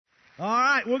All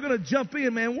right, we're going to jump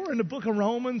in, man. We're in the book of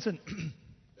Romans, and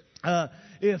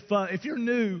if you're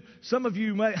new, some of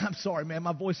you may, I'm sorry, man,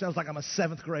 my voice sounds like I'm a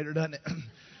seventh grader, doesn't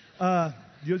it?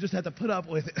 You'll just have to put up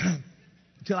with it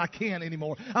until I can't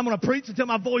anymore. I'm going to preach until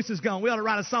my voice is gone. We ought to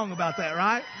write a song about that,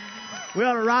 right? We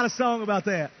ought to write a song about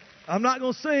that. I'm not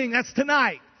going to sing. That's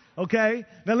tonight. Okay?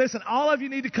 Now listen, all of you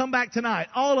need to come back tonight.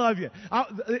 All of you.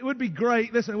 It would be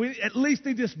great. Listen, we at least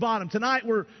need this bottom. Tonight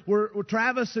we're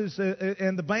Travis is,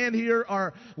 and the band here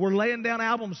we're laying down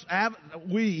albums. I'm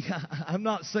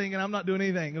not singing. I'm not doing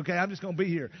anything. Okay? I'm just going to be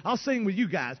here. I'll sing with you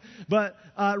guys. But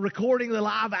recording the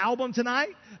live album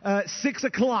tonight, 6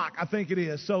 o'clock, I think it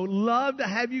is. So love to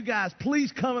have you guys.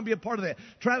 Please come and be a part of that.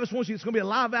 Travis wants you. It's going to be a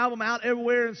live album out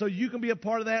everywhere, and so you can be a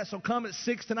part of that. So come at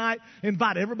 6 tonight.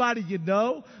 Invite everybody you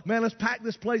know. Man, let's pack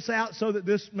this place out so that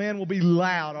this man will be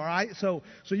loud, all right? So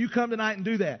you come tonight and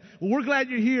do that. Well, we're glad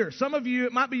you're here. Some of you,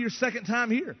 it might be your second time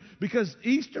here because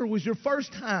Easter was your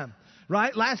first time,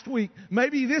 right? Last week.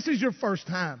 Maybe this is your first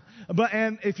time.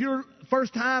 And if you're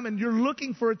first time and you're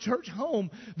looking for a church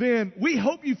home, then we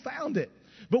hope you found it.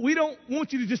 But we don't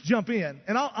want you to just jump in.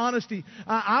 In all honesty,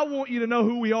 I want you to know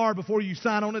who we are before you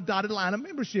sign on a dotted line of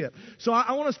membership. So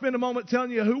I want to spend a moment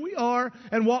telling you who we are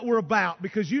and what we're about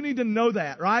because you need to know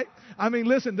that, right? I mean,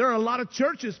 listen, there are a lot of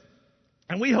churches,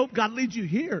 and we hope God leads you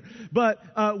here. But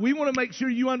we want to make sure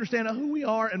you understand who we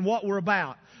are and what we're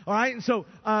about. All right? And so,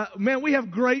 man, we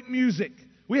have great music.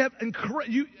 We have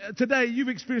today you've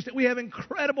experienced it. We have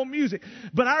incredible music.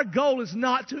 But our goal is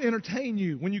not to entertain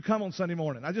you when you come on Sunday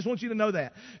morning. I just want you to know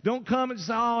that. Don't come and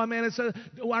say, oh, man,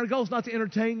 our goal is not to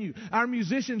entertain you. Our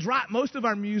musicians write most of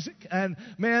our music. And,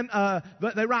 man,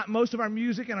 they write most of our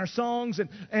music and our songs.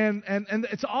 And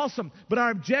it's awesome. But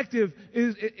our objective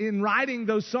is in writing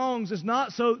those songs is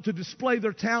not so to display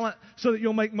their talent so that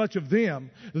you'll make much of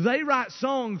them. They write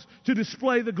songs to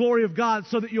display the glory of God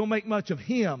so that you'll make much of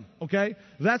Him. Okay?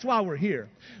 That's why we're here.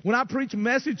 When I preach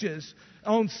messages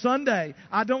on Sunday,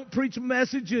 I don't preach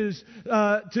messages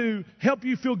to help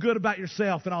you feel good about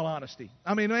yourself, in all honesty.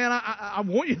 I mean, man, I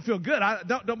want you to feel good.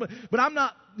 But I'm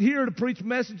not here to preach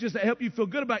messages that help you feel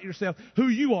good about yourself, who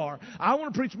you are. I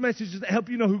want to preach messages that help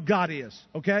you know who God is,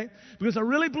 okay? Because I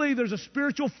really believe there's a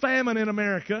spiritual famine in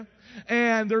America,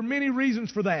 and there are many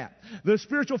reasons for that. The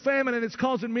spiritual famine, and it's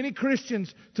causing many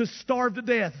Christians to starve to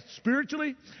death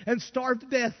spiritually and starve to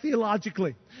death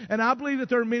theologically. And I believe that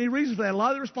there are many reasons for that. A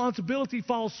lot of the responsibility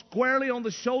falls squarely on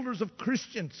the shoulders of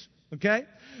Christians. Okay?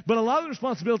 But a lot of the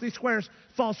responsibility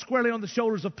falls squarely on the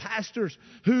shoulders of pastors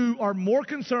who are more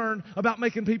concerned about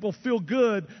making people feel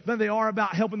good than they are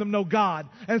about helping them know God.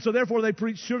 And so therefore they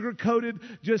preach sugar-coated,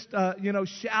 just,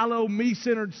 shallow,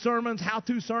 me-centered sermons,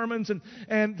 how-to sermons.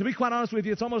 And to be quite honest with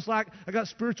you, it's almost like I got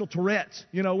spiritual Tourette's.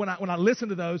 You know, when I listen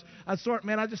to those, I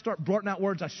just start blurting out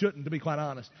words I shouldn't, to be quite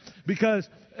honest. Because,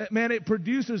 man, it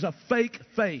produces a fake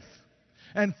faith.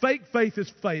 And fake faith is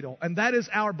fatal. And that is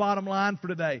our bottom line for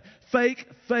today. Fake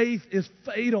faith is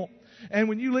fatal. And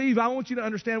when you leave, I want you to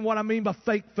understand what I mean by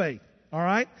fake faith. All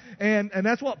right? And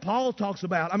that's what Paul talks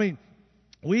about. I mean,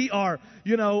 we are,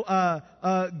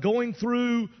 going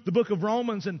through the book of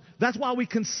Romans. And that's why we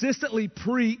consistently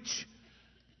preach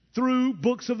through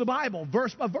books of the Bible,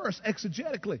 verse by verse,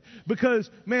 exegetically. Because,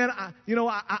 man,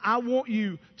 I want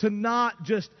you to not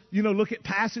just, look at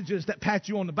passages that pat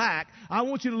you on the back. I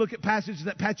want you to look at passages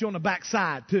that pat you on the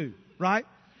backside too, right?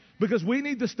 Because we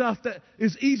need the stuff that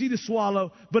is easy to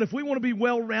swallow, but if we want to be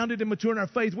well-rounded and mature in our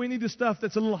faith, we need the stuff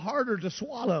that's a little harder to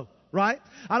swallow, right?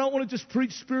 I don't want to just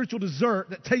preach spiritual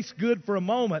dessert that tastes good for a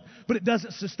moment, but it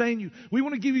doesn't sustain you. We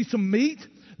want to give you some meat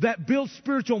that builds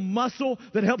spiritual muscle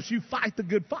that helps you fight the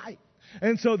good fight.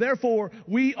 And so therefore,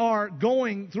 we are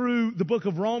going through the book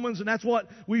of Romans, and that's what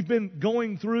we've been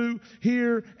going through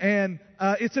here. And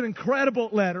it's an incredible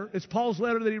letter. It's Paul's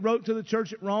letter that he wrote to the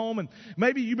church at Rome. And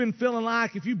maybe you've been feeling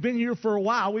like, if you've been here for a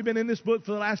while, we've been in this book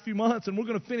for the last few months, and we're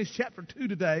going to finish chapter 2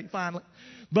 today, finally.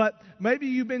 But maybe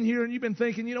you've been here and you've been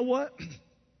thinking, you know what?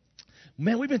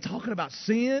 Man, we've been talking about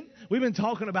sin. We've been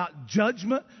talking about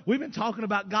judgment. We've been talking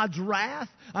about God's wrath.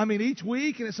 I mean, each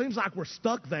week, and it seems like we're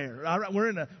stuck there. We're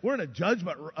in a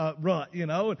judgment rut,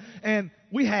 and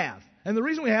we have. And the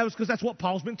reason we have is because that's what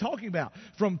Paul's been talking about.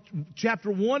 From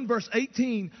chapter 1, verse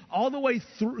 18, all the way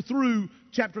through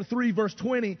chapter 3, verse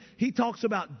 20, he talks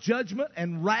about judgment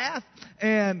and wrath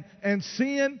and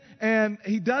sin, and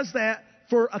he does that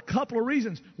for a couple of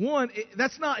reasons. One,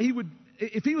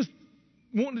 if he was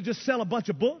wanting to just sell a bunch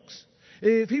of books,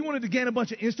 if he wanted to gain a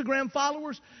bunch of Instagram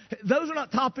followers, those are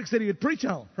not topics that he would preach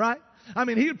on, right? I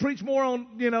mean, he would preach more on,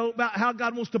 about how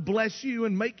God wants to bless you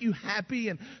and make you happy,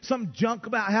 and some junk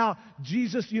about how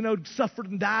Jesus, suffered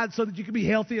and died so that you could be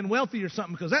healthy and wealthy or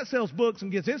something, because that sells books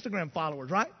and gets Instagram followers,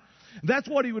 right? That's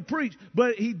what he would preach.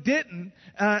 But he didn't.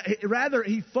 Rather,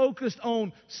 he focused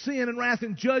on sin and wrath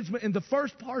and judgment in the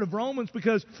first part of Romans,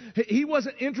 because he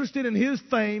wasn't interested in his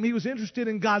fame. He was interested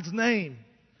in God's name.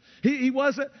 He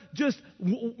wasn't just,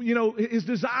 his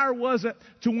desire wasn't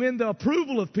to win the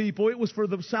approval of people. It was for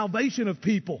the salvation of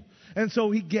people. And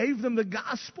so he gave them the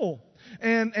gospel.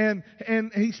 And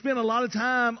he spent a lot of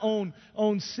time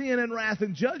on sin and wrath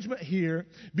and judgment here,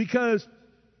 because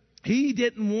he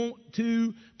didn't want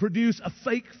to produce a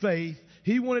fake faith.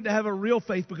 He wanted to have a real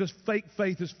faith, because fake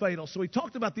faith is fatal. So he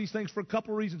talked about these things for a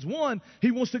couple of reasons. One, he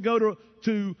wants to go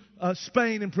to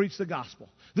Spain and preach the gospel.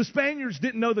 The Spaniards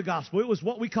didn't know the gospel. It was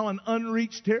what we call an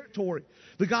unreached territory.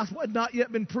 The gospel had not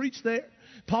yet been preached there.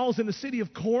 Paul's in the city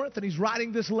of Corinth, and he's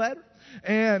writing this letter.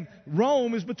 And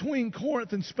Rome is between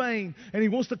Corinth and Spain. And he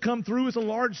wants to come through as a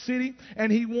large city,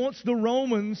 and he wants the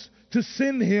Romans to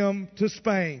send him to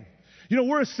Spain.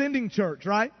 We're a sending church,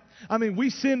 right? I mean, we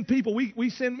send people. We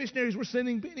send missionaries. We're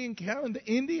sending Benny and Carolyn to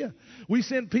India. We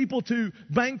send people to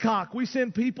Bangkok. We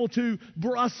send people to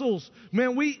Brussels.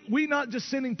 Man, we not just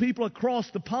sending people across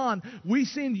the pond. We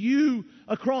send you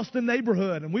across the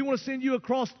neighborhood. And we want to send you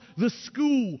across the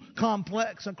school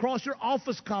complex, across your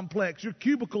office complex, your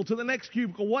cubicle to the next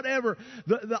cubicle, whatever,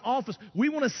 the office. We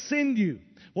want to send you.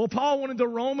 Well, Paul wanted the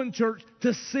Roman church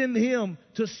to send him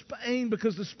to Spain,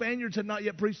 because the Spaniards had not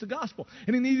yet preached the gospel.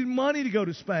 And he needed money to go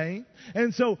to Spain.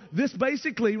 And so this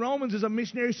basically, Romans, is a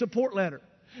missionary support letter.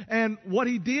 And what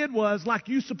he did was, like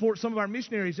you support some of our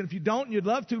missionaries, and if you don't and you'd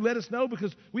love to, let us know,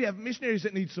 because we have missionaries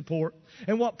that need support.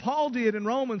 And what Paul did in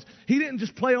Romans, he didn't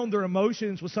just play on their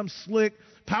emotions with some slick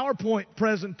PowerPoint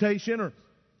presentation or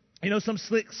some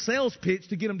slick sales pitch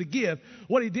to get them to give.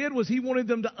 What he did was he wanted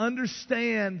them to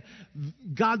understand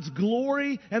God's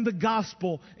glory and the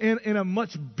gospel in a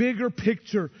much bigger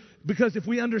picture. Because if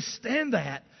we understand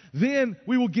that, then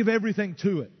we will give everything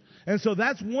to it. And so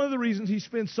that's one of the reasons he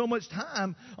spends so much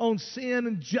time on sin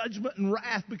and judgment and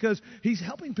wrath, because he's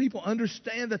helping people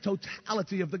understand the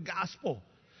totality of the gospel.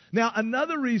 Now,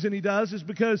 another reason he does is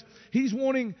because he's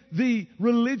wanting the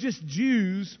religious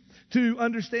Jews to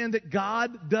understand that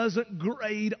God doesn't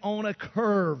grade on a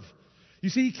curve. You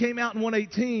see, he came out in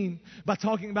 118 by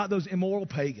talking about those immoral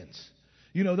pagans.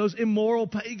 Those immoral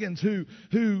pagans who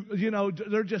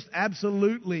they're just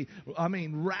absolutely,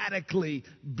 radically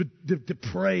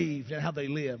depraved in how they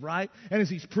live, right? And as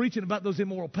he's preaching about those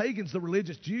immoral pagans, the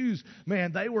religious Jews,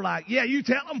 man, they were like, yeah, you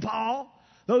tell them, Paul.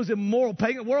 Those immoral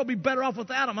pagans, the world will be better off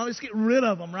without them. Let's get rid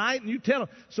of them, right? And you tell them.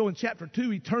 So in chapter 2,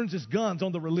 he turns his guns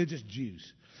on the religious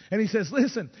Jews. And he says,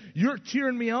 listen, you're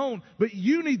cheering me on, but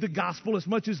you need the gospel as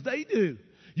much as they do.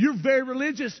 You're very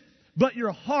religious, but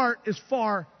your heart is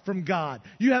far from God.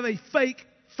 You have a fake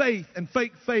faith, and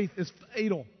fake faith is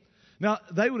fatal. Now,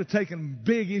 they would have taken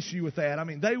big issue with that.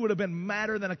 They would have been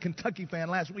madder than a Kentucky fan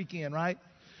last weekend, right?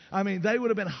 They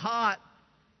would have been hot.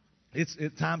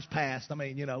 Time's past.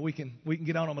 We can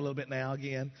get on them a little bit now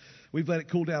again. We've let it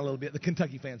cool down a little bit. The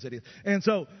Kentucky fans, that is. And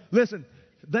so, listen,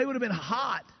 they would have been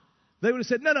hot. They would have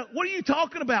said, no, what are you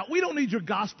talking about? We don't need your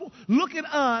gospel. Look at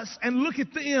us and look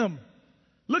at them.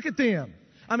 Look at them.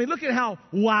 Look at how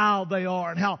wild they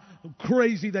are and how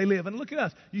crazy they live. And look at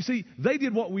us. You see, they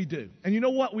did what we do. And you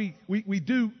know what we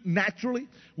do naturally?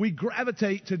 We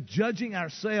gravitate to judging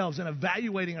ourselves and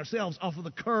evaluating ourselves off of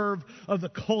the curve of the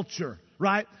culture,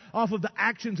 right? Off of the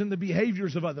actions and the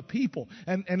behaviors of other people.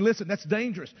 And listen, that's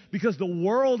dangerous, because the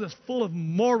world is full of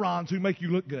morons who make you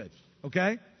look good,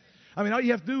 okay? All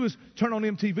you have to do is turn on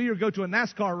MTV or go to a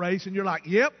NASCAR race, and you're like,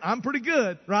 yep, I'm pretty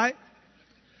good, right?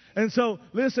 And so,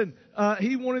 listen,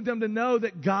 he wanted them to know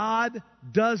that God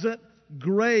doesn't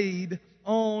grade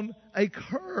on a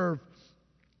curve.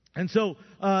 And so,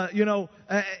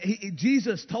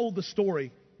 Jesus told the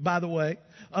story, by the way,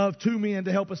 of two men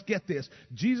to help us get this.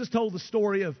 Jesus told the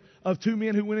story of two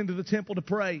men who went into the temple to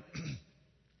pray.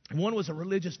 One was a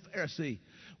religious Pharisee.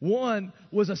 One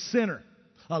was a sinner,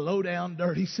 a low-down,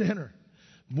 dirty sinner.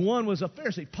 One was a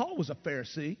Pharisee. Paul was a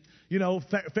Pharisee.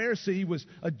 Pharisee was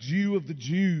a Jew of the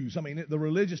Jews. The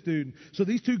religious dude. So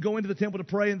these two go into the temple to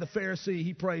pray, and the Pharisee,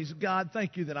 he prays, God,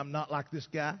 thank you that I'm not like this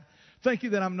guy. Thank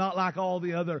you that I'm not like all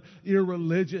the other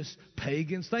irreligious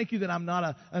pagans. Thank you that I'm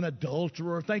not an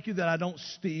adulterer. Thank you that I don't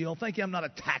steal. Thank you I'm not a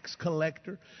tax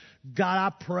collector. God,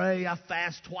 I pray. I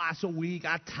fast twice a week.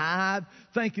 I tithe.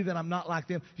 Thank you that I'm not like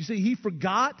them. You see, he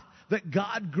forgot that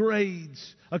God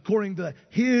grades according to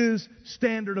His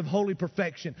standard of holy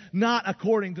perfection, not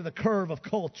according to the curve of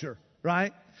culture,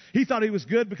 right? He thought he was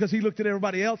good because he looked at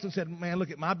everybody else and said, man,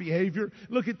 look at my behavior.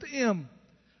 Look at them.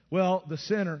 Well, the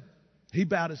sinner, he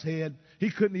bowed his head. He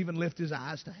couldn't even lift his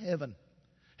eyes to heaven.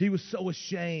 He was so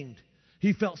ashamed.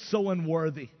 He felt so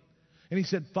unworthy. And he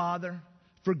said, Father,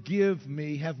 forgive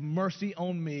me. Have mercy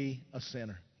on me, a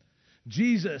sinner.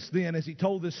 Jesus then, as he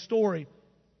told this story,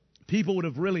 people would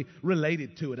have really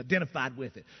related to it, identified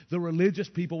with it. The religious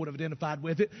people would have identified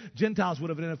with it. Gentiles would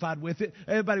have identified with it.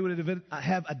 Everybody would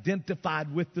have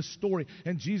identified with the story.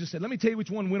 And Jesus said, let me tell you which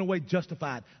one went away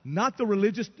justified. Not the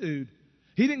religious dude.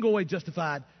 He didn't go away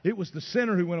justified. It was the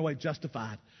sinner who went away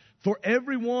justified. For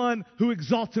everyone who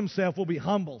exalts himself will be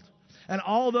humbled, and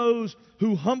all those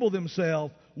who humble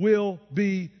themselves will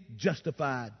be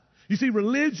justified. You see,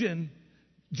 religion,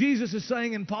 Jesus is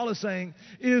saying and Paul is saying,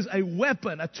 is a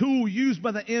weapon, a tool used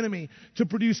by the enemy to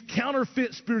produce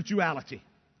counterfeit spirituality.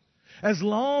 As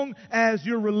long as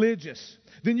you're religious,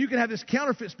 then you can have this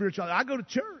counterfeit spirituality. I go to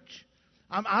church.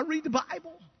 I read the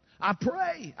Bible. I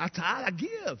pray. I tithe. I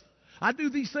give. I do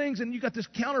these things, and you got this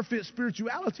counterfeit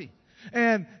spirituality.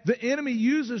 And the enemy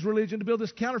uses religion to build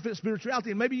this counterfeit spirituality.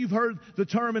 And maybe you've heard the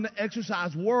term in the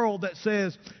exercise world that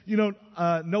says,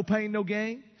 no pain, no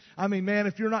gain. I mean, man,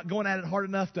 if you're not going at it hard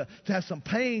enough to have some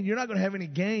pain, you're not going to have any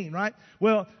gain, right?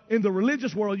 Well, in the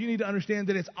religious world, you need to understand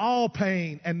that it's all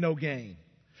pain and no gain.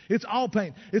 It's all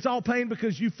pain. It's all pain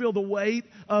because you feel the weight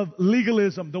of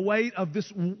legalism, the weight of this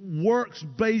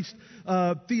works-based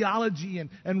theology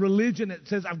and religion that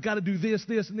says, I've got to do this,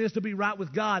 this, and this to be right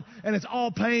with God. And it's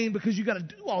all pain because you've got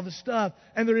to do all this stuff.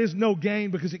 And there is no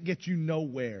gain because it gets you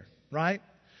nowhere, right?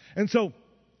 And so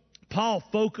Paul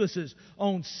focuses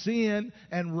on sin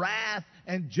and wrath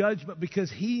and judgment because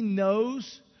he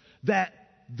knows that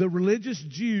the religious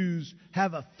Jews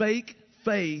have a fake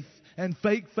faith, and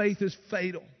fake faith is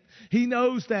fatal. He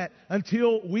knows that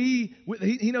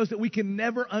he knows that we can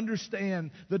never understand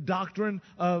the doctrine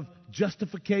of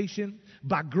justification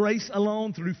by grace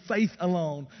alone, through faith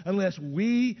alone, unless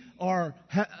we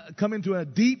come into a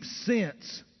deep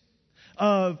sense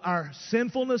of our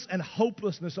sinfulness and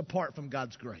hopelessness apart from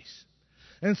God's grace.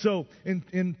 And so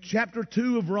in chapter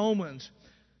 2 of Romans,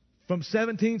 from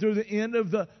 17 through the end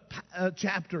of the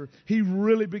chapter, he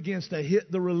really begins to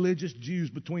hit the religious Jews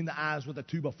between the eyes with a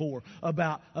 2x4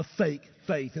 about a fake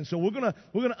faith. And so we're gonna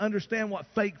understand what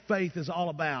fake faith is all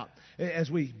about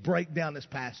as we break down this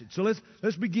passage. So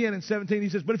let's begin in 17. He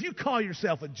says, "But if you call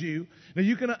yourself a Jew," now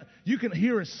you can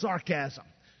hear his sarcasm.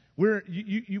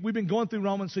 We've been going through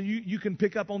Romans, so you can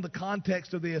pick up on the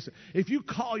context of this. If you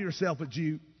call yourself a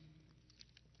Jew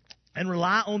and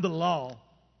rely on the law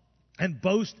and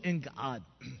boast in God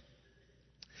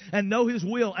and know His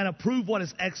will and approve what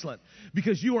is excellent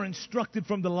because you are instructed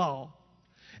from the law,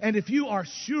 and if you are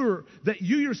sure that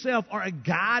you yourself are a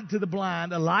guide to the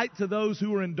blind, a light to those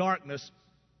who are in darkness,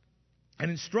 an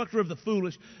instructor of the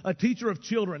foolish, a teacher of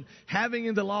children, having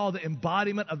in the law the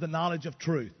embodiment of the knowledge of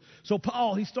truth. So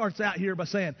Paul, he starts out here by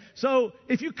saying, so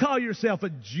if you call yourself a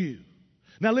Jew,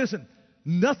 now listen,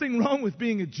 nothing wrong with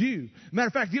being a Jew. Matter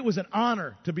of fact, it was an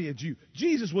honor to be a Jew.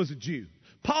 Jesus was a Jew.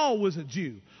 Paul was a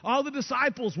Jew. All the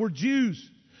disciples were Jews.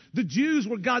 The Jews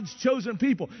were God's chosen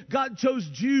people. God chose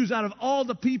Jews out of all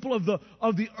the people of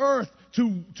the earth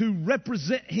to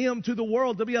represent Him to the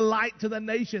world, to be a light to the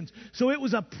nations. So it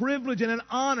was a privilege and an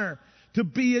honor to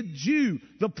be a Jew.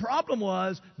 The problem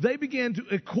was they began to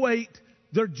equate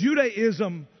their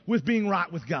Judaism with being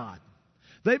right with God.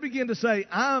 They began to say,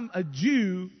 I'm a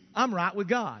Jew, I'm right with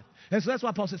God. And so that's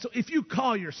why Paul said, so if you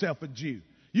call yourself a Jew,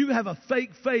 you have a fake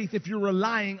faith if you're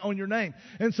relying on your name.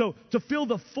 And so to feel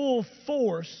the full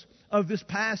force of this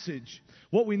passage,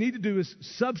 what we need to do is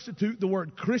substitute the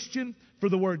word Christian for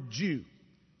the word Jew,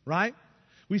 right?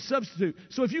 We substitute.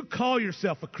 So if you call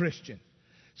yourself a Christian,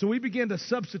 so we begin to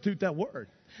substitute that word.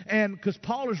 And because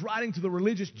Paul is writing to the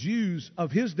religious Jews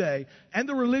of his day and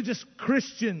the religious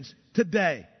Christians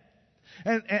today,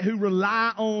 and who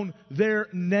rely on their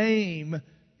name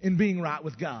in being right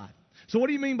with God. So what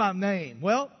do you mean by name?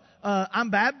 Well, I'm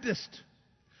Baptist.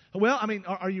 Well, I mean,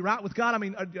 are you right with God? I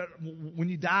mean, when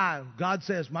you die, God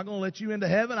says, am I going to let you into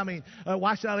heaven? I mean,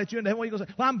 why should I let you into heaven? What are you going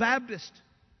to say? Well, I'm Baptist.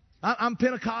 I'm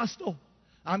Pentecostal.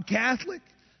 I'm Catholic.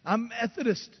 I'm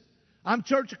Methodist. I'm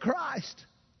Church of Christ.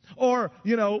 Or,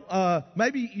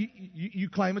 maybe you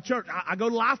claim a church. I go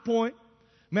to Life Point.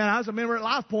 Man, I was a member at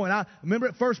Life Point. I remember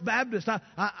at First Baptist. I'm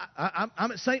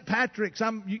at St. Patrick's.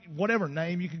 Whatever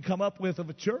name you can come up with of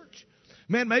a church.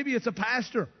 Man, maybe it's a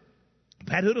pastor.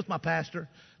 Pat Hood was my pastor.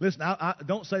 Listen, I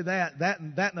don't say that. That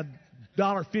and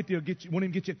 $1.50 will get you, won't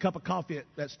even get you a cup of coffee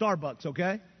at Starbucks,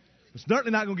 okay? It's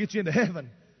certainly not going to get you into heaven.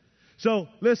 So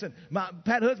listen,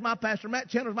 Pat Hood's my pastor, Matt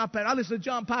Chandler's my pastor. I listen to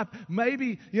John Piper.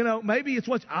 Maybe it's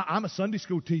what I'm a Sunday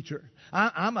school teacher.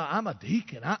 I'm a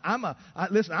deacon.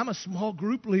 Listen, I'm a small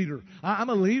group leader. I'm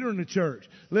a leader in the church.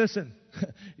 Listen,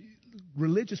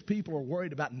 religious people are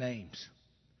worried about names.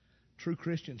 True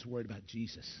Christians are worried about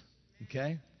Jesus.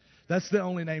 Okay? That's the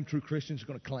only name true Christians are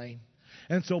going to claim.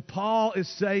 And so Paul is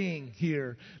saying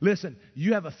here, listen,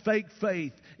 you have a fake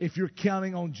faith if you're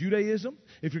counting on Judaism,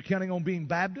 if you're counting on being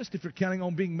Baptist, if you're counting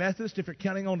on being Methodist, if you're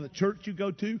counting on the church you go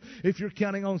to, if you're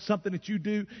counting on something that you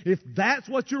do. If that's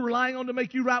what you're relying on to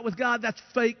make you right with God, that's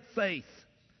fake faith.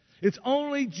 It's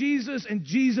only Jesus and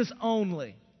Jesus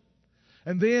only.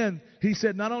 And then he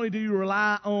said, not only do you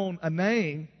rely on a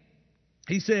name,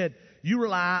 he said, you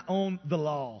rely on the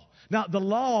law. Now, the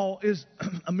law is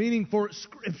a meaning for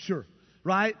Scripture.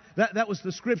 Right? That was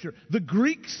the Scripture. The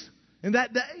Greeks in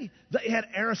that day, they had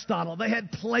Aristotle. They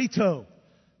had Plato.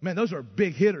 Man, those are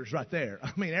big hitters right there.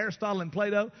 I mean, Aristotle and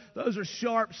Plato, those are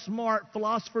sharp, smart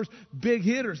philosophers, big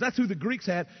hitters. That's who the Greeks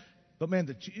had. But man,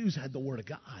 the Jews had the Word of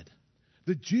God.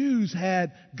 The Jews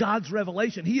had God's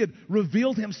revelation. He had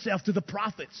revealed Himself to the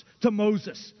prophets, to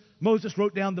Moses. Moses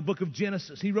wrote down the book of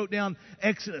Genesis. He wrote down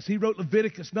Exodus. He wrote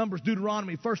Leviticus, Numbers,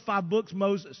 Deuteronomy. First 5 books,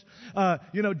 Moses.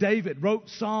 David wrote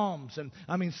Psalms.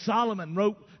 And Solomon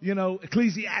wrote,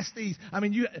 Ecclesiastes.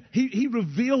 He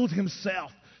revealed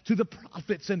himself to the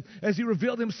prophets. And as he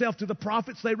revealed himself to the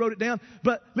prophets, they wrote it down.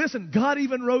 But listen, God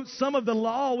even wrote some of the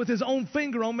law with His own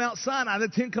finger on Mount Sinai, the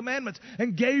 10 Commandments,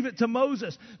 and gave it to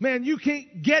Moses. Man, you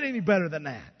can't get any better than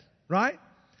that, right?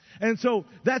 And so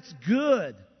that's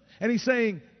good. And he's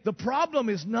saying, the problem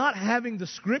is not having the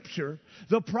Scripture.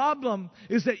 The problem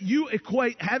is that you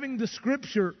equate having the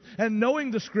Scripture and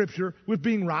knowing the Scripture with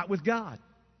being right with God.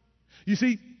 You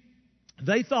see,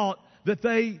 they thought that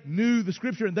they knew the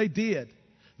Scripture, and they did.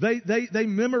 They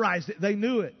memorized it. They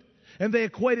knew it. And they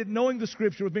equated knowing the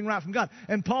Scripture with being right from God.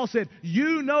 And Paul said,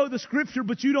 you know the Scripture,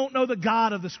 but you don't know the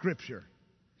God of the Scripture.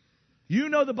 You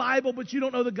know the Bible, but you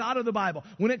don't know the God of the Bible.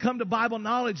 When it come to Bible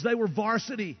knowledge, they were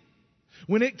varsity.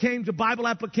 When it came to Bible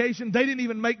application, they didn't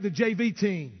even make the JV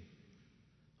team.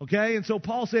 Okay? And so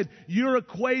Paul said, you're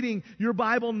equating your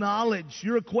Bible knowledge.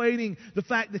 You're equating the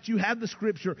fact that you have the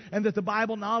Scripture and that the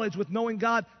Bible knowledge with knowing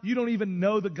God, you don't even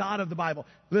know the God of the Bible.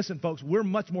 Listen, folks, we're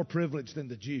much more privileged than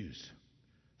the Jews.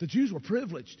 The Jews were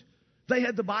privileged. They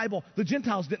had the Bible. The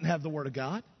Gentiles didn't have the Word of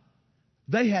God.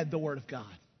 They had the Word of God.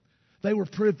 They were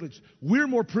privileged. We're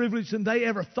more privileged than they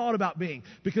ever thought about being,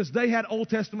 because they had Old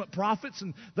Testament prophets,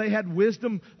 and they had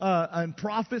wisdom and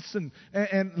prophets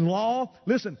and law.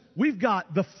 Listen, we've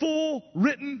got the full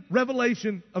written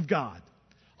revelation of God.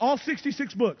 All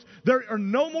 66 books. There are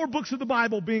no more books of the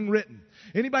Bible being written.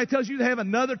 Anybody tells you they have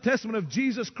another testament of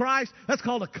Jesus Christ, that's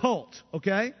called a cult,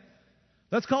 okay?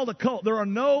 That's called a cult. There are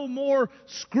no more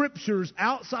scriptures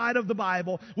outside of the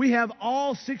Bible. We have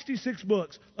all 66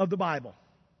 books of the Bible.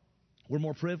 We're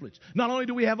more privileged. Not only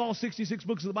do we have all 66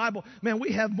 books of the Bible, man,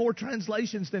 we have more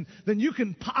translations than you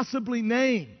can possibly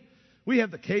name. We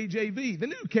have the KJV, the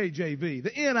New KJV, the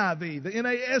NIV, the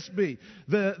NASB,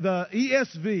 the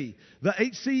ESV, the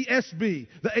HCSB,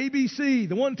 the ABC,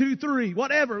 the 1, 2, 3,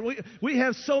 whatever. We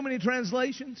have so many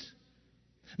translations.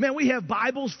 Man, we have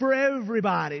Bibles for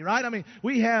everybody, right? I mean,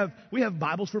 we have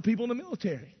Bibles for people in the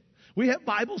military. We have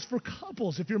Bibles for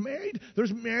couples. If you're married,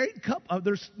 there's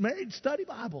married study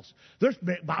Bibles. There's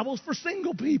Bibles for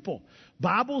single people.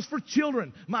 Bibles for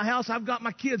children. My house, I've got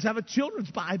my kids have a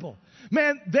children's Bible.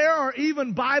 Man, there are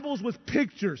even Bibles with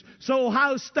pictures so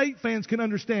Ohio State fans can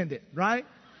understand it, right?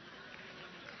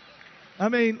 I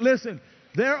mean, listen,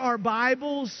 there are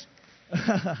Bibles.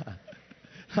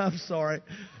 I'm sorry.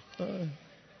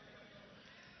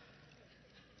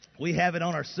 We have it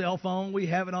on our cell phone. We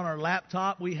have it on our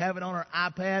laptop. We have it on our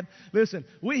iPad. Listen,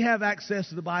 we have access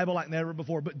to the Bible like never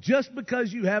before. But just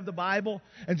because you have the Bible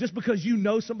and just because you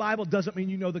know some Bible doesn't mean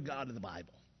you know the God of the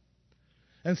Bible.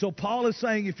 And so Paul is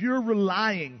saying, if you're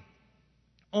relying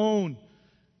on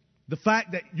the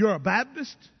fact that you're a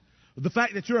Baptist, the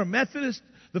fact that you're a Methodist,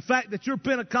 the fact that you're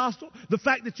Pentecostal, the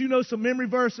fact that you know some memory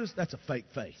verses, that's a fake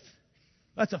faith.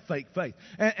 That's a fake faith.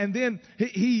 And then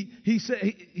he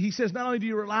says, not only do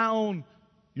you rely on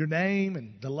your name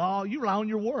and the law, you rely on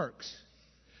your works.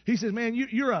 He says, man,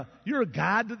 you're a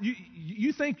guide.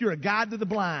 You think you're a guide to the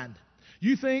blind.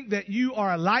 You think that you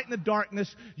are a light in the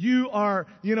darkness. You are,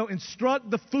 instruct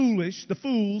the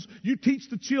fools. You teach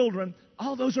the children.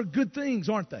 All those are good things,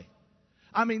 aren't they?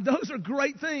 I mean, those are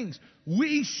great things.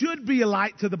 We should be a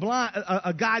light to the blind,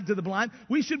 a guide to the blind.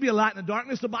 We should be a light in the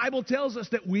darkness. The Bible tells us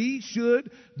that we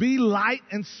should be light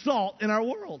and salt in our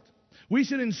world. We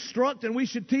should instruct and we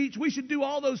should teach. We should do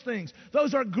all those things.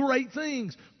 Those are great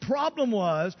things. Problem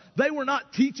was, they were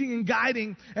not teaching and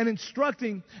guiding and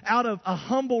instructing out of a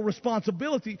humble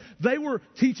responsibility. They were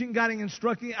teaching, guiding, and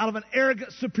instructing out of an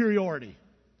arrogant superiority.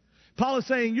 Paul is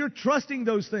saying, you're trusting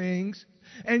those things,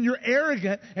 and you're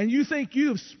arrogant, and you think you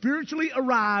have spiritually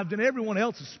arrived, and everyone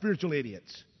else is spiritual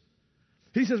idiots.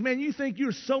 He says, man, you think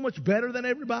you're so much better than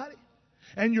everybody?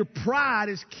 And your pride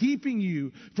is keeping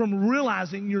you from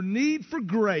realizing your need for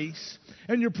grace,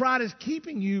 and your pride is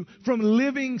keeping you from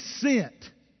living sent.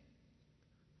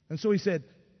 And so he said,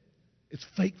 it's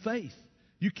fake faith.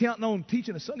 You counting on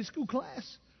teaching a Sunday school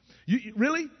class?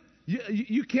 Really?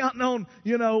 You counting on,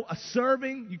 a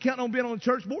serving? You counting on being on the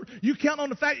church board? You counting on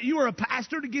the fact that you are a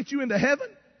pastor to get you into heaven?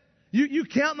 You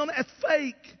counting on that? That's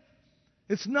fake.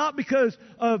 It's not because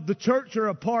of the church you're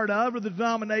a part of, or the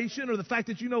denomination, or the fact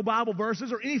that you know Bible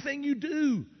verses, or anything you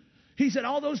do. He said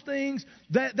all those things,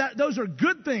 those are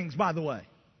good things, by the way.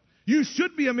 You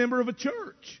should be a member of a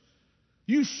church.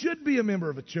 You should be a member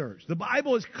of a church. The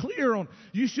Bible is clear on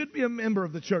you should be a member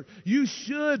of the church. You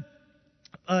should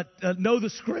know the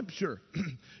Scripture.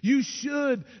 You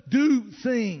should do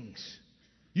things.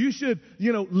 You should,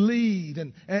 lead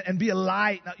and be a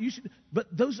light. Now, but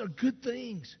those are good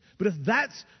things. But if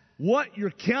that's what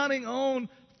you're counting on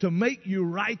to make you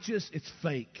righteous, it's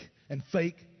fake. And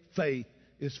fake faith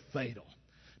is fatal.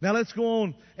 Now let's go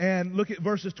on and look at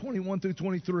verses 21 through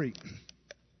 23.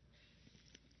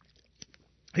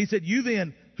 He said, you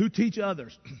then who teach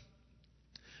others,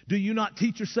 do you not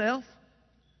teach yourself?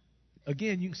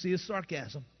 Again, you can see his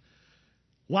sarcasm.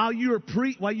 While you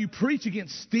preach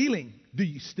against stealing, do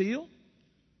you steal?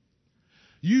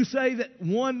 You say that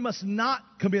one must not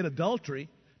commit adultery.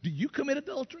 Do you commit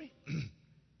adultery?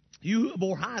 You who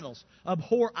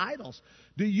abhor idols.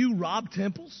 Do you rob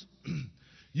temples?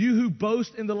 You who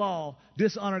boast in the law,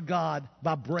 dishonor God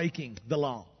by breaking the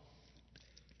law.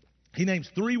 He names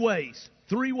three ways.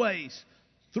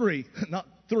 Not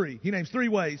three. He names 3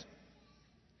 ways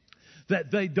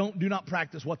that they do not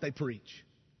practice what they preach.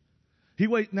 He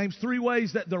names 3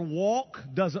 ways that their walk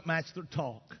doesn't match their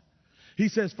talk. He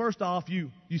says, first off,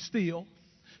 you steal.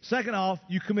 Second off,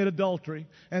 you commit adultery.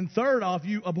 And third off,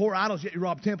 you abhor idols, yet you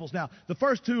rob temples. Now, the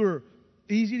first 2 are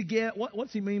easy to get.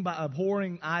 What's he mean by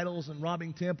abhorring idols and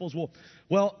robbing temples?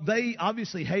 Well, they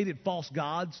obviously hated false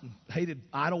gods and hated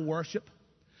idol worship.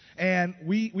 And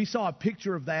we saw a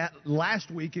picture of that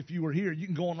last week. If you were here, you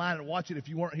can go online and watch it if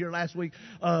you weren't here last week,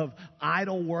 of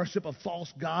idol worship of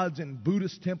false gods in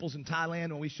Buddhist temples in Thailand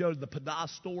when we showed the Pada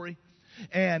story.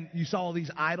 And you saw all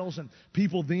these idols, and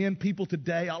people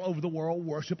today all over the world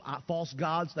worship false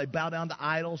gods. They bow down to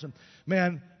idols. And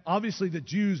man, obviously the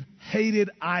Jews hated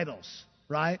idols,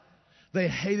 right? They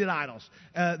hated idols.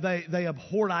 They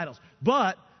abhorred idols.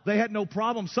 But they had no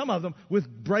problem, some of them, with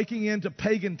breaking into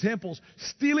pagan temples,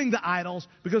 stealing the idols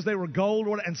because they were gold,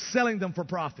 and selling them for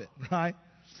profit, right?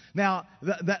 Now,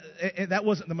 that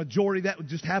wasn't the majority. That would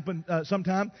just happen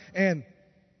sometime. And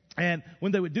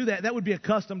when they would do that, that would be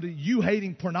accustomed to you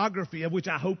hating pornography, of which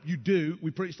I hope you do. We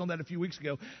preached on that a few weeks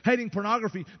ago. Hating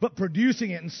pornography, but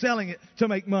producing it and selling it to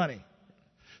make money.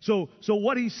 So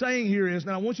what he's saying here is,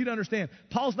 now I want you to understand,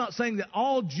 Paul's not saying that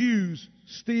all Jews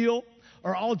steal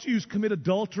or all Jews commit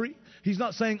adultery. He's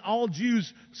not saying all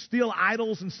Jews steal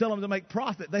idols and sell them to make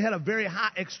profit. They had a very high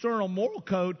external moral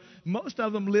code. Most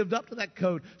of them lived up to that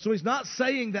code. So he's not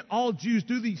saying that all Jews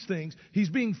do these things. He's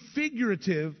being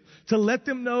figurative to let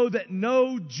them know that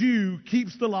no Jew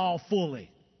keeps the law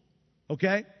fully.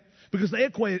 Okay? Because they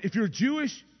equate it. If you're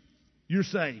Jewish, you're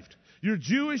saved. You're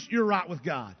Jewish, you're right with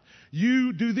God.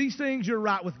 You do these things, you're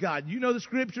right with God. You know the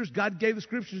Scriptures. God gave the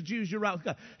Scriptures to Jews, you're right with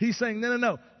God. He's saying,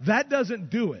 no. That doesn't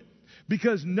do it.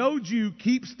 Because no Jew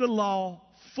keeps the law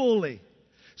fully.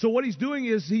 So what he's doing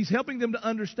is he's helping them to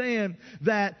understand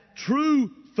that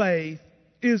true faith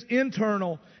is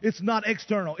internal. It's not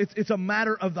external. It's a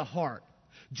matter of the heart.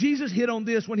 Jesus hit on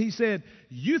this when he said,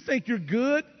 you think you're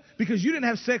good because you didn't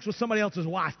have sex with somebody else's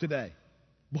wife today.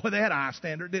 Boy, they had a high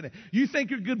standard, didn't they? You think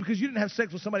you're good because you didn't have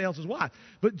sex with somebody else's wife.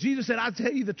 But Jesus said, I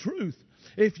tell you the truth.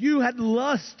 If you had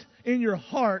lust in your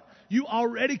heart, you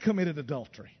already committed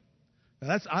adultery.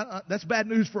 Now that's bad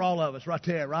news for all of us right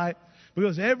there, right?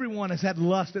 Because everyone has had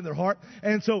lust in their heart.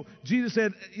 And so Jesus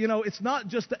said, it's not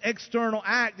just the external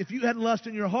act. If you had lust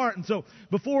in your heart. And so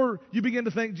before you begin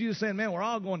to think Jesus saying, man, we're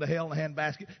all going to hell in a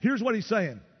handbasket. Here's what he's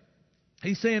saying.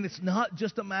 He's saying it's not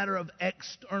just a matter of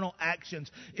external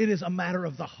actions. It is a matter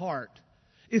of the heart.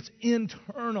 It's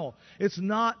internal. It's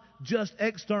not just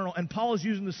external. And Paul is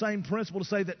using the same principle to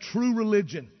say that true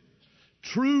religion,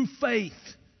 true faith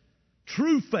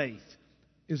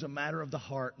is a matter of the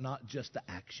heart, not just the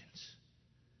actions.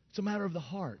 It's a matter of the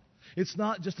heart. It's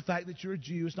not just the fact that you're a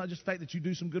Jew. It's not just the fact that you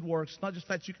do some good works. It's not just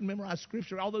the fact that you can memorize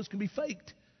Scripture. All those can be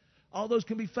faked. All those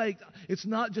can be faked. It's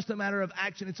not just a matter of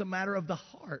action. It's a matter of the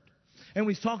heart. And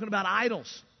when he's talking about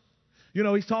idols,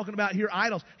 he's talking about here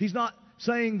idols. He's not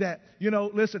saying that,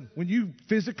 listen, when you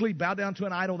physically bow down to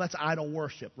an idol, that's idol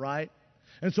worship, right?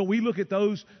 And so we look at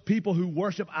those people who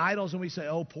worship idols and we say,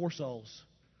 oh, poor souls.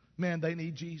 Man, they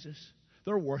need Jesus.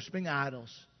 They're worshiping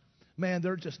idols. Man,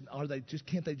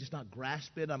 can't they just not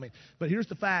grasp it? I mean, but here's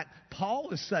the fact.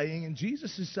 Paul is saying, and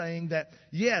Jesus is saying that,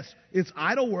 yes, it's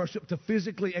idol worship to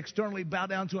physically, externally bow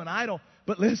down to an idol.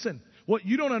 But listen, what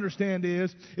you don't understand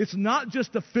is, it's not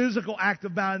just the physical act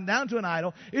of bowing down to an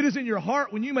idol. It is in your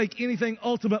heart when you make anything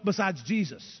ultimate besides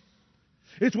Jesus.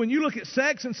 It's when you look at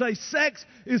sex and say, sex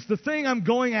is the thing I'm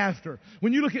going after.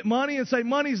 When you look at money and say,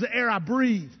 money is the air I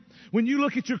breathe. When you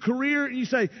look at your career and you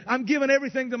say, I'm giving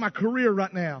everything to my career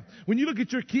right now. When you look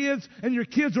at your kids and your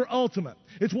kids are ultimate.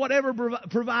 It's whatever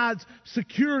provides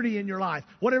security in your life.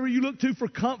 Whatever you look to for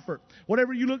comfort.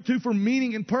 Whatever you look to for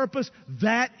meaning and purpose.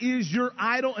 That is your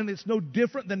idol, and it's no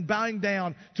different than bowing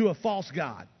down to a false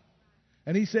god.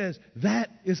 And he says that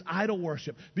is idol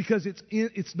worship because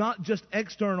it's not just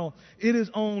external. It is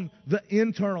on the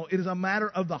internal. It is a matter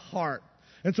of the heart.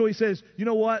 And so he says, you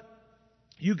know what?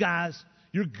 You guys,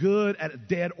 you're good at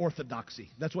dead orthodoxy.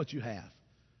 That's what you have.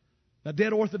 Now,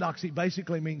 dead orthodoxy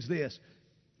basically means this.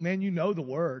 Man, you know the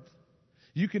Word.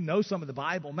 You can know some of the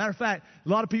Bible. Matter of fact, a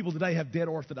lot of people today have dead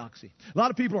orthodoxy. A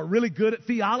lot of people are really good at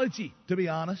theology, to be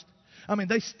honest. I mean,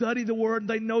 they study the Word, and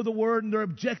they know the Word, and their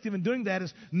objective in doing that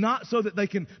is not so that they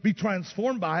can be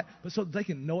transformed by it, but so that they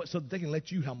can know it, so that they can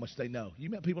let you how much they know. You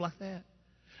met people like that?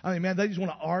 I mean, man, they just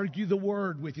want to argue the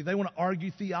Word with you. They want to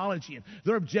argue theology. And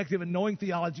their objective in knowing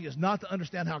theology is not to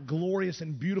understand how glorious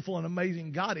and beautiful and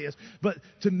amazing God is, but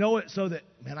to know it so that,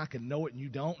 man, I can know it and you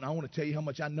don't, and I want to tell you how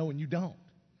much I know and you don't.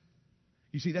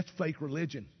 You see, that's fake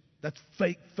religion. That's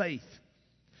fake faith.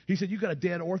 He said, you got a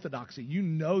dead orthodoxy. You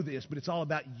know this, but it's all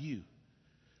about you.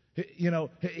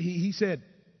 He said,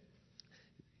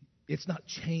 it's not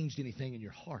changed anything in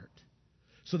your heart.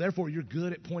 So therefore, you're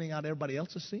good at pointing out everybody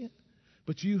else's sin,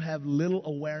 but you have little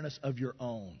awareness of your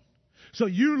own. So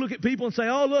you look at people and say,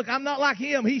 oh, look, I'm not like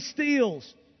him. He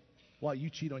steals. While you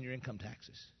cheat on your income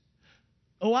taxes.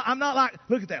 Oh, I'm not like,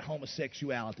 look at that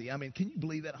homosexuality. I mean, can you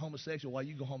believe that homosexual while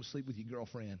you go home and sleep with your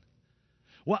girlfriend?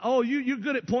 Well, oh, you're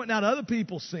good at pointing out other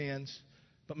people's sins,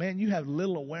 but man, you have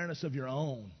little awareness of your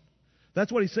own.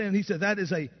 That's what he's saying. He said that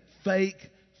is a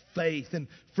fake faith. And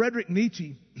Friedrich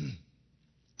Nietzsche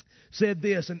said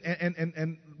this,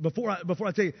 and before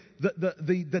I tell you,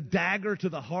 the dagger to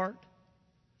the heart,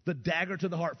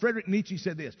 Friedrich Nietzsche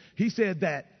said this. He said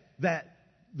that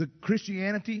the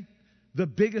Christianity, the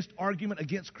biggest argument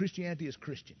against Christianity is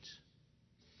Christians.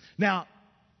 Now,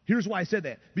 here's why I said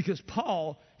that. Because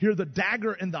Paul, here the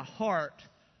dagger in the heart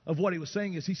of what he was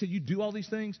saying is, he said, you do all these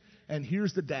things, and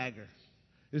here's the dagger,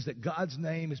 is that God's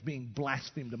name is being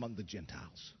blasphemed among the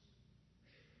Gentiles.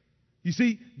 You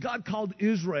see, God called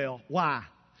Israel. Why?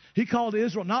 He called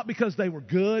Israel not because they were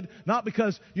good, not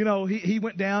because, he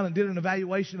went down and did an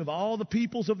evaluation of all the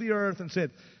peoples of the earth and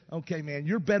said, okay, man,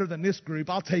 you're better than this group.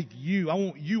 I'll take you. I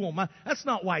want you on my. That's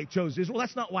not why he chose Israel.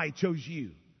 That's not why he chose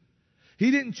you.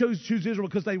 He didn't choose Israel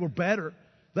because they were better.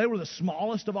 They were the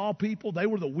smallest of all people. They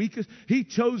were the weakest. He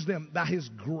chose them by his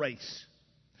grace.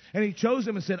 And he chose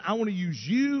them and said, I want to use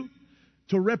you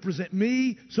to represent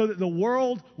me so that the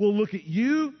world will look at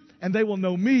you and they will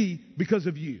know me because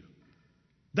of you.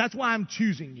 That's why I'm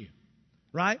choosing you,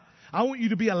 right? I want you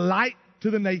to be a light to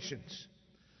the nations.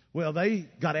 Well, they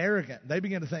got arrogant. They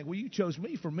began to think, well, you chose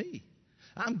me for me.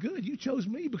 I'm good. You chose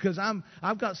me because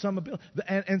I've got some ability.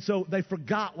 And so they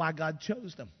forgot why God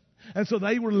chose them. And so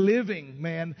they were living,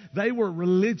 man. They were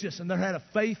religious and they had a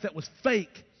faith that was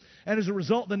fake. And as a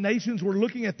result, the nations were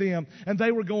looking at them and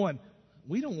they were going,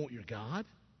 we don't want your God.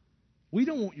 We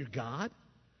don't want your God.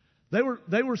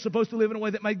 They were supposed to live in a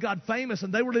way that made God famous,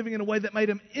 and they were living in a way that made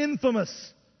him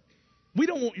infamous. We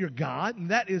don't want your God,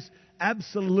 and that is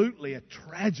absolutely a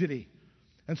tragedy.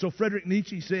 And so Friedrich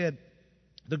Nietzsche said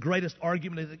the greatest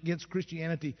argument against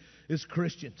Christianity is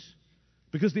Christians.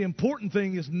 Because the important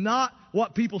thing is not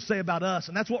what people say about us,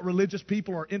 and that's what religious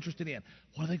people are interested in.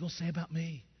 What are they going to say about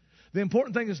me? The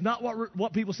important thing is not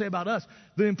what people say about us.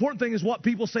 The important thing is what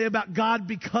people say about God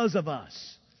because of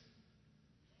us.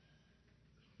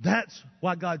 That's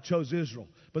why God chose Israel.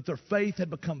 But their faith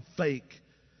had become fake.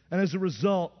 And as a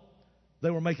result, They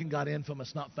were making God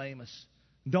infamous, not famous.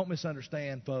 Don't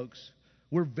misunderstand, folks.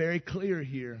 We're very clear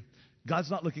here.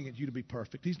 God's not looking at you to be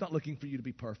perfect. He's not looking for you to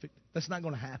be perfect. That's not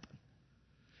going to happen.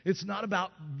 It's not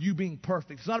about you being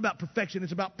perfect. It's not about perfection.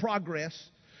 It's about progress.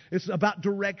 It's about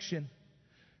direction.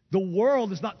 The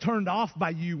world is not turned off by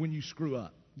you when you screw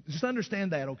up. Just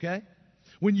understand that, okay?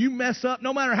 When you mess up,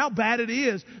 no matter how bad it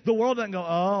is, the world doesn't go,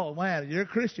 oh, man, you're a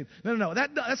Christian. No.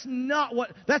 That's not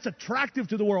what, that's attractive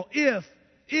to the world if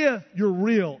you're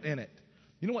real in it.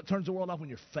 You know what turns the world off? When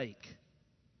you're fake.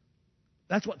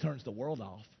 That's what turns the world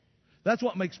off. That's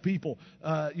what makes people,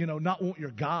 not want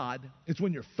your God. It's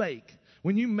when you're fake.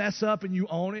 When you mess up and you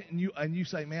own it and you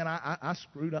say, man, I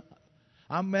screwed up.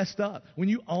 I messed up. When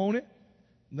you own it,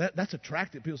 that's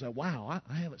attractive. People say, wow,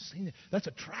 I haven't seen it. That's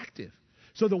attractive.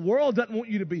 So the world doesn't want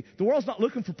you to be, the world's not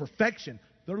looking for perfection.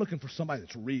 They're looking for somebody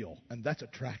that's real, and that's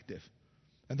attractive.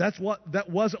 And that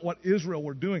wasn't what Israel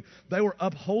were doing. They were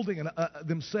upholding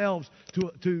themselves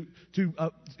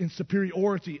in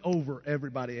superiority over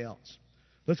everybody else.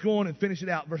 Let's go on and finish it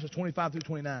out, verses 25 through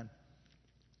 29.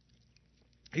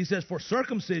 He says, for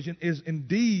circumcision is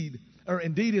indeed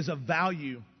is of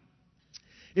value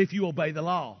if you obey the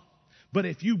law. But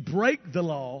if you break the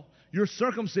law, your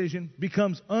circumcision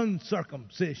becomes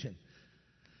uncircumcision.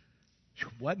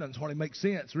 Well, that doesn't hardly make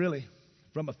sense, really,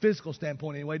 from a physical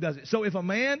standpoint anyway, does it? So if a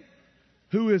man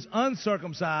who is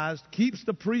uncircumcised keeps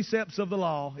the precepts of the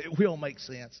law, it will make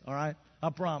sense, all right? I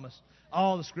promise.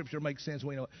 All the Scripture makes sense.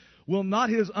 We know it. Will not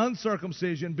his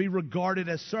uncircumcision be regarded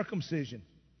as circumcision?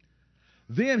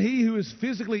 Then he who is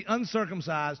physically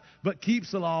uncircumcised but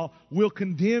keeps the law will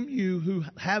condemn you who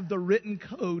have the written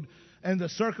code and the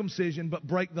circumcision but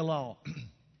break the law.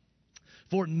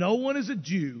 For no one is a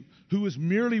Jew who is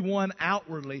merely one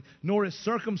outwardly, nor is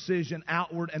circumcision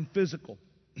outward and physical.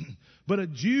 But a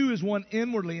Jew is one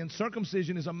inwardly, and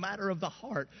circumcision is a matter of the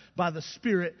heart, by the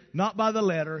Spirit, not by the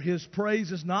letter. His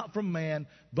praise is not from man,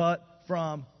 but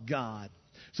from God.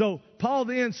 So Paul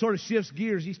then sort of shifts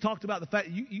gears. He's talked about the fact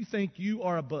that you think you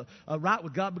are right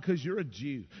with God because you're a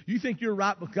Jew. You think you're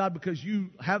right with God because you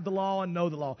have the law and know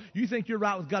the law. You think you're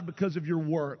right with God because of your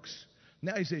works.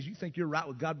 Now he says you think you're right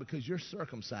with God because you're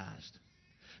circumcised.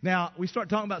 Now, we start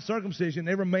talking about circumcision,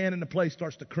 every man in the place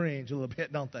starts to cringe a little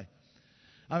bit, don't they?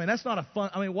 I mean, that's not a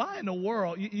fun, why in the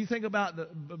world? You think about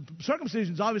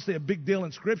circumcision is obviously a big deal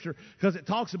in Scripture because it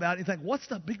talks about it. You think, what's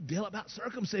the big deal about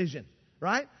circumcision,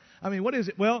 right? I mean, what is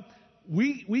it? Well,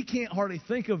 we can't hardly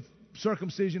think of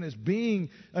circumcision as being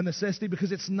a necessity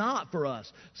because it's not for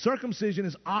us. Circumcision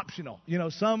is optional. You know,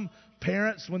 some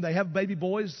parents, when they have baby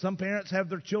boys, some parents have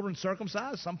their children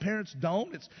circumcised. Some parents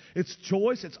don't. It's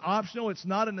choice. It's optional. It's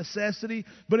not a necessity.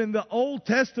 But in the Old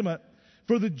Testament,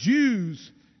 for the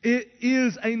Jews, it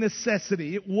is a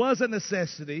necessity. It was a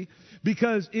necessity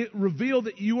because it revealed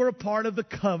that you were a part of the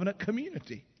covenant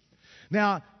community.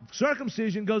 Now,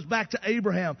 circumcision goes back to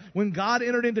Abraham. When God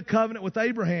entered into covenant with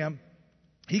Abraham,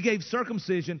 He gave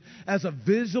circumcision as a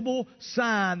visible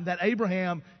sign that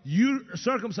Abraham, you are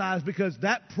circumcised because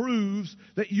that proves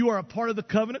that you are a part of the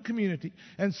covenant community.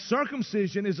 And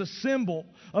circumcision is a symbol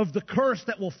of the curse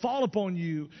that will fall upon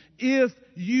you if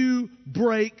you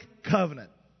break covenant.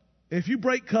 If you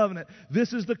break covenant,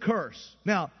 this is the curse.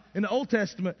 Now, in the Old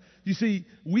Testament, you see,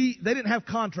 they didn't have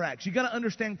contracts. You got to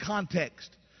understand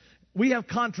context. We have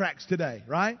contracts today,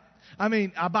 right? I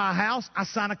mean, I buy a house, I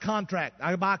sign a contract.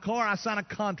 I buy a car, I sign a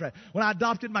contract. When I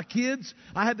adopted my kids,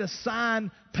 I had to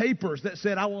sign papers that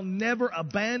said I will never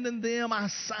abandon them. I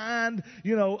signed,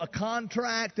 a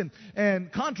contract,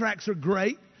 and contracts are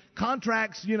great.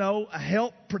 Contracts,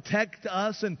 help protect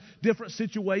us in different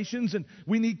situations, and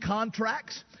we need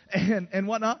contracts and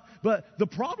whatnot. But the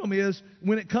problem is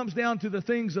when it comes down to the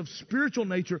things of spiritual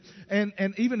nature and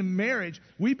even marriage,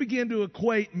 we begin to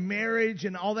equate marriage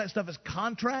and all that stuff as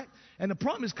contract. And the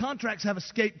problem is contracts have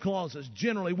escape clauses.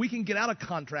 Generally, we can get out of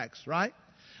contracts, right?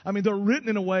 I mean, they're written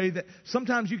in a way that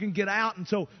sometimes you can get out. And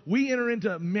so we enter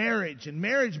into marriage. And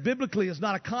marriage biblically is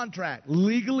not a contract.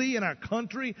 Legally in our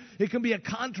country, it can be a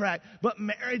contract. But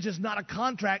marriage is not a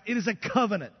contract. It is a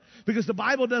covenant. Because the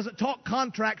Bible doesn't talk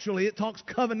contractually. It talks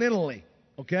covenantally.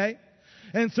 Okay?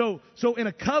 And so in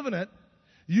a covenant,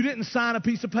 you didn't sign a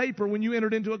piece of paper when you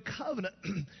entered into a covenant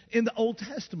in the Old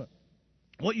Testament.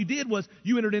 What you did was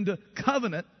you entered into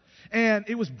covenant. And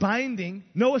it was binding,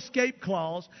 no escape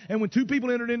clause. And when two people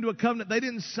entered into a covenant, they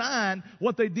didn't sign.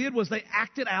 What they did was they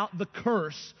acted out the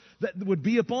curse that would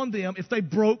be upon them if they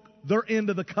broke their end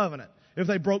of the covenant, if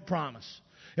they broke promise.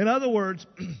 In other words,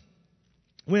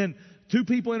 when two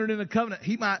people entered into a covenant,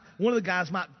 one of the guys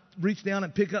might reach down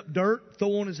and pick up dirt,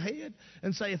 throw on his head,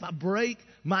 and say, if I break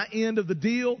my end of the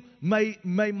deal, may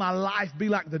my life be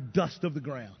like the dust of the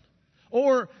ground.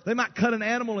 Or they might cut an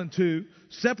animal in two,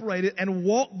 separate it, and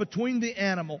walk between the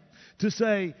animal to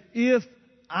say, if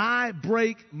I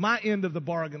break my end of the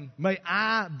bargain, may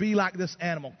I be like this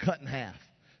animal, cut in half.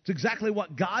 It's exactly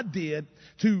what God did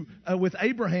with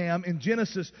Abraham in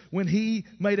Genesis when he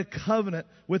made a covenant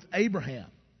with Abraham,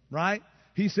 right?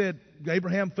 He said,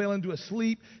 Abraham fell into a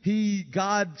sleep.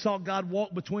 God saw God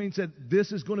walk between, said,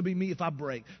 this is going to be me if I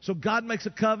break. So God makes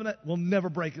a covenant, will never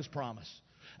break his promise.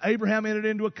 Abraham entered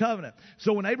into a covenant.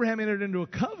 So when Abraham entered into a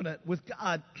covenant with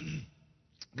God,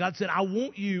 God said, I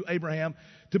want you, Abraham,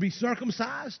 to be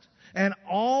circumcised, and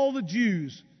all the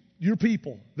Jews, your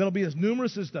people, that'll be as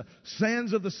numerous as the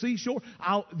sands of the seashore,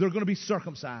 they're going to be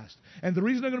circumcised. And the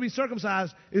reason they're going to be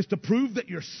circumcised is to prove that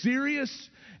you're serious,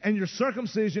 and your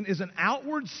circumcision is an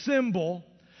outward symbol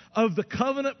of the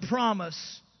covenant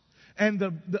promise and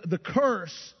the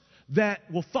curse that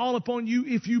will fall upon you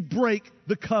if you break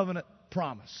the covenant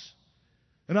promise.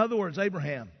 In other words,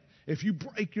 Abraham, if you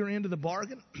break your end of the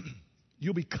bargain,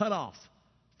 you'll be cut off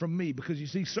from me. Because you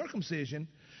see, circumcision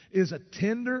is a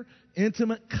tender,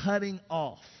 intimate cutting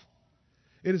off.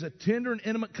 It is a tender and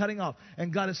intimate cutting off.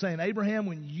 And God is saying, Abraham,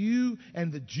 when you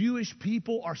and the Jewish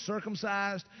people are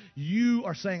circumcised, you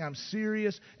are saying, I'm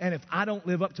serious, and if I don't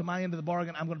live up to my end of the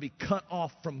bargain, I'm going to be cut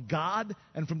off from God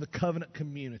and from the covenant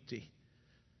community.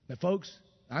 Now, folks,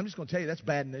 I'm just going to tell you that's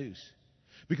bad news.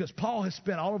 Because Paul has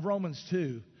spent all of Romans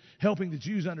 2 helping the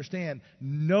Jews understand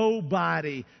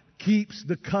nobody keeps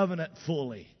the covenant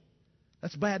fully.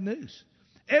 That's bad news.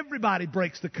 Everybody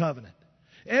breaks the covenant.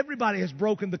 Everybody has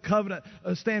broken the covenant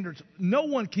standards. No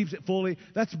one keeps it fully.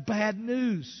 That's bad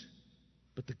news.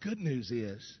 But the good news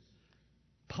is,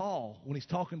 Paul, when he's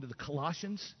talking to the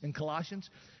Colossians,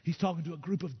 he's talking to a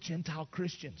group of Gentile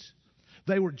Christians.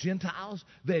 They were Gentiles.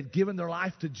 They had given their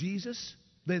life to Jesus.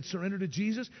 They had surrendered to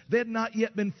Jesus. They had not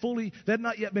yet been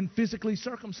physically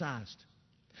circumcised.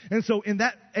 And so in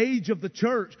that age of the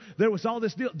church, there was all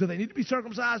this deal. Do they need to be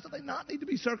circumcised? Do they not need to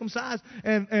be circumcised?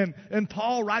 And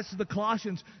Paul writes to the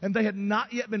Colossians, and they had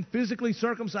not yet been physically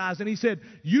circumcised. And he said,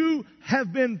 you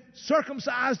have been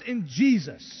circumcised in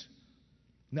Jesus.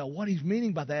 Now, what he's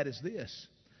meaning by that is this.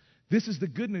 This is the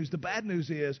good news. The bad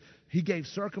news is he gave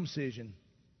circumcision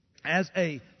as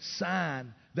a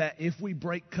sign that if we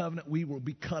break covenant, we will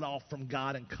be cut off from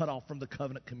God and cut off from the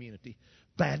covenant community.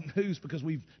 Bad news, because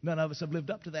none of us have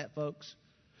lived up to that, folks.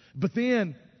 But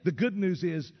then the good news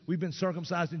is we've been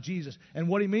circumcised in Jesus. And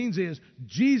what he means is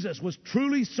Jesus was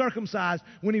truly circumcised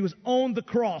when he was on the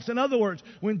cross. In other words,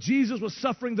 when Jesus was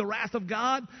suffering the wrath of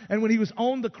God and when he was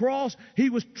on the cross, he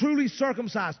was truly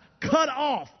circumcised, cut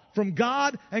off from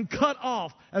God and cut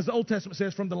off, as the Old Testament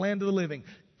says, from the land of the living,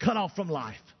 cut off from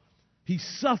life. He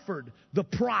suffered the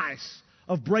price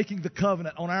of breaking the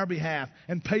covenant on our behalf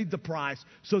and paid the price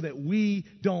so that we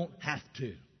don't have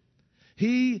to.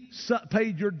 He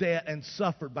paid your debt and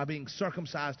suffered by being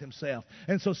circumcised himself.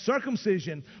 And so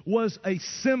circumcision was a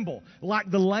symbol, like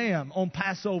the lamb on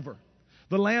Passover.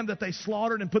 The lamb that they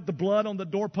slaughtered and put the blood on the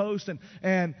doorpost,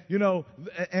 and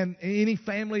any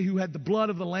family who had the blood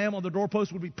of the lamb on the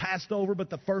doorpost would be passed over, but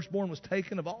the firstborn was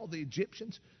taken of all the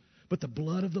Egyptians. But the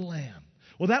blood of the lamb,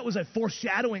 well, that was a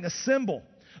foreshadowing, a symbol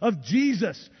of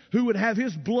Jesus who would have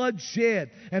his blood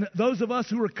shed. And those of us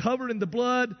who are covered in the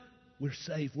blood, we're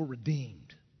safe, we're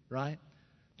redeemed, right?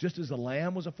 Just as the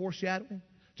lamb was a foreshadowing,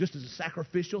 just as a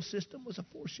sacrificial system was a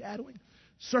foreshadowing,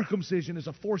 circumcision is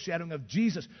a foreshadowing of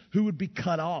Jesus who would be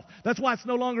cut off. That's why it's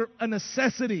no longer a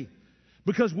necessity,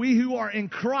 because we who are in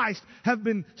Christ have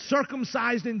been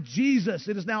circumcised in Jesus.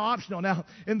 It is now optional. Now,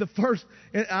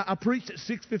 I preached at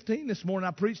 6:15 this morning.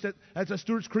 I preached at the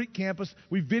Stewart's Creek campus.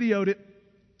 We videoed it,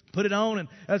 put it on, and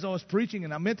as I was preaching,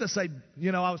 and I meant to say,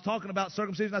 I was talking about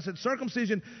circumcision. I said,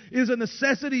 circumcision is a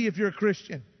necessity if you're a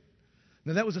Christian.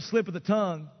 Now, that was a slip of the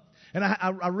tongue. And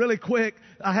I really quick,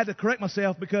 I had to correct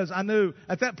myself, because I knew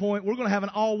at that point we're going to have an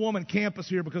all-woman campus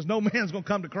here, because no man's going to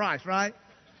come to Christ, right?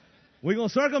 We're going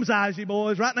to circumcise you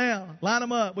boys right now. Line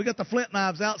them up. We got the flint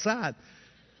knives outside.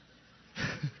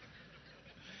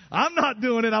 I'm not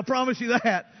doing it, I promise you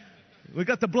that. We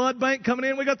got the blood bank coming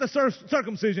in. We got the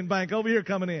circumcision bank over here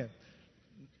coming in.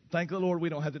 Thank the Lord we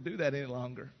don't have to do that any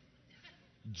longer.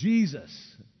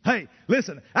 Jesus. Hey,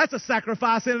 listen, that's a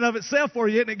sacrifice in and of itself for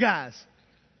you, isn't it, guys?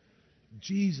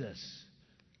 Jesus.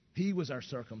 He was our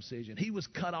circumcision. He was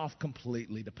cut off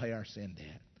completely to pay our sin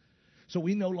debt. So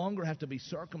we no longer have to be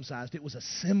circumcised. It was a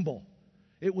symbol.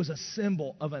 It was a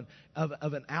symbol of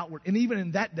an outward. And even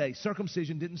in that day,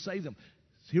 circumcision didn't save them.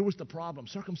 Here was the problem.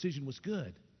 Circumcision was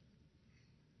good.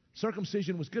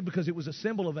 Circumcision was good because it was a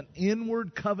symbol of an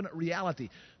inward covenant reality.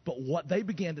 But what they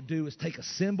began to do is take a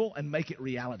symbol and make it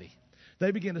reality.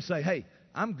 They began to say, hey,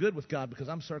 I'm good with God because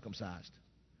I'm circumcised.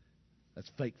 That's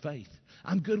fake faith.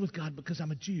 I'm good with God because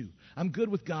I'm a Jew. I'm good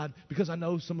with God because I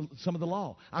know some of the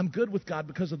law. I'm good with God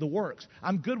because of the works.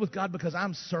 I'm good with God because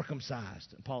I'm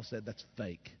circumcised. And Paul said that's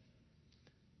fake.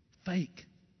 Fake.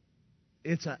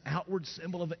 It's an outward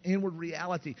symbol of an inward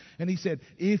reality. And he said,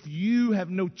 if you have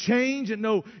no change and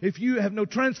if you have no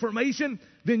transformation,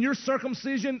 then your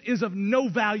circumcision is of no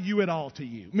value at all to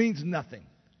you. It means nothing.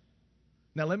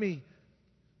 Now let me,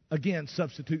 again,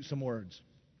 substitute some words.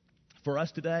 For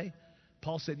us today,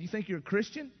 Paul said, you think you're a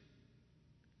Christian?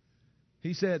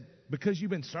 He said, because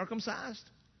you've been circumcised?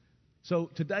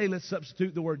 So today, let's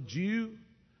substitute the word Jew.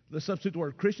 Let's substitute the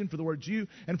word Christian for the word Jew.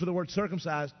 And for the word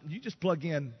circumcised, you just plug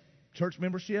in church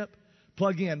membership,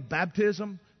 plug in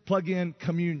baptism, plug in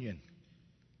communion.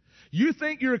 You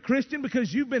think you're a Christian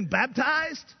because you've been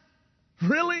baptized?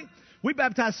 Really? We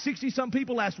baptized 60-some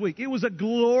people last week. It was a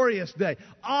glorious day.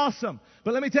 Awesome.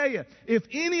 But let me tell you, if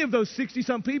any of those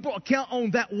 60-some people count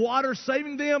on that water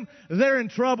saving them, they're in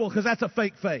trouble because that's a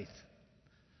fake faith.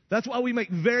 That's why we make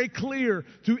very clear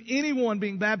to anyone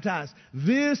being baptized,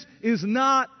 this is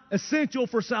not essential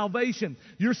for salvation.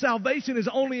 Your salvation is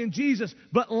only in Jesus.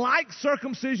 But like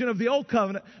circumcision of the old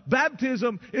covenant,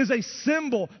 baptism is a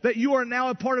symbol that you are now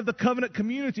a part of the covenant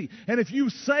community. And if you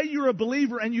say you're a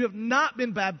believer and you have not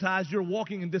been baptized, you're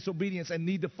walking in disobedience and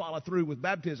need to follow through with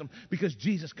baptism because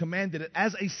Jesus commanded it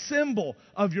as a symbol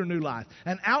of your new life,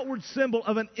 an outward symbol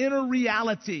of an inner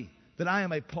reality that I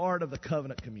am a part of the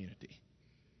covenant community.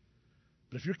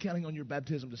 But if you're counting on your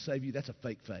baptism to save you, that's a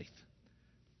fake faith.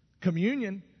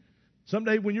 Communion,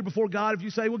 someday when you're before God, if you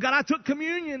say, well, God, I took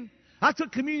communion. I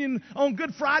took communion on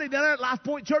Good Friday down there at Life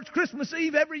Point Church, Christmas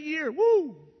Eve every year.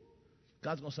 Woo!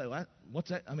 God's going to say, well, what's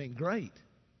that? I mean, great.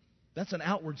 That's an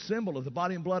outward symbol of the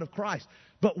body and blood of Christ.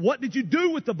 But what did you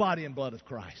do with the body and blood of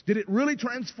Christ? Did it really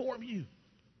transform you?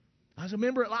 I was a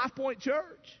member at Life Point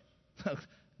Church.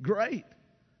 Great.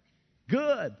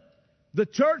 Good. The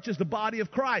church is the body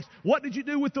of Christ. What did you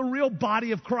do with the real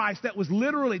body of Christ that was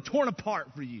literally torn apart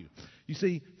for you? You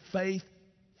see,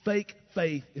 fake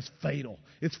faith is fatal.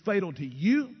 It's fatal to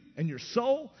you and your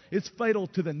soul. It's fatal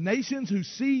to the nations who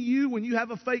see you when you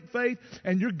have a fake faith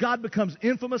and your God becomes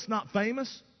infamous, not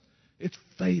famous. It's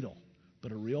fatal.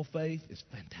 But a real faith is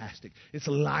fantastic. It's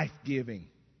life-giving.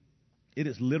 It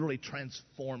is literally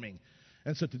transforming.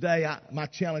 And so today, my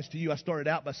challenge to you, I started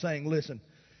out by saying, listen,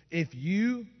 if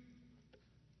you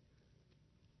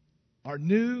are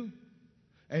new,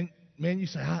 and man, you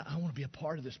say, I want to be a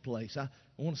part of this place. I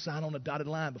want to sign on a dotted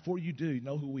line. Before you do, you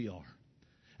know who we are.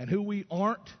 And who we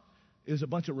aren't is a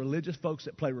bunch of religious folks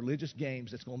that play religious games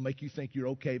that's going to make you think you're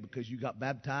okay because you got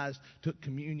baptized, took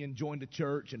communion, joined a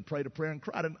church, and prayed a prayer and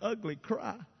cried an ugly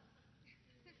cry.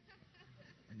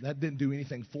 That didn't do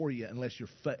anything for you unless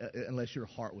your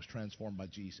heart was transformed by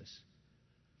Jesus.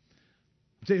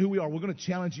 I'll tell you who we are. We're going to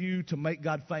challenge you to make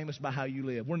God famous by how you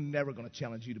live. We're never going to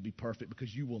challenge you to be perfect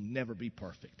because you will never be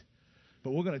perfect.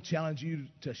 But we're going to challenge you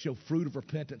to show fruit of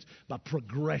repentance by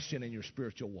progression in your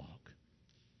spiritual walk.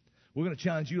 We're going to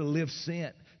challenge you to live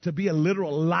sent, to be a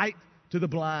literal light to the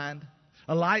blind,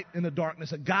 a light in the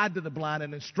darkness, a guide to the blind,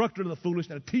 an instructor to the foolish,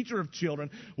 and a teacher of children.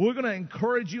 We're going to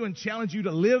encourage you and challenge you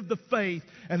to live the faith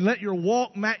and let your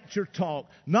walk match your talk,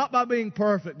 not by being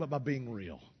perfect, but by being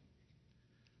real.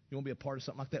 You want to be a part of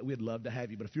something like that? We'd love to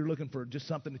have you. But if you're looking for just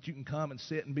something that you can come and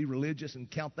sit and be religious and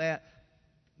count that,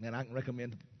 man, I can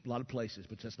recommend a lot of places,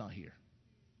 but that's not here.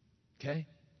 Okay?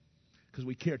 Because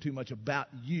we care too much about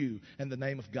you and the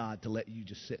name of God to let you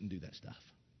just sit and do that stuff.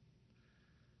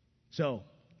 So,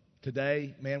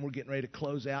 today, man, we're getting ready to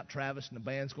close out. Travis and the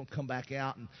band's going to come back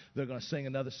out, and they're going to sing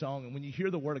another song. And when you hear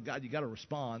the Word of God, you got to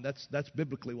respond. That's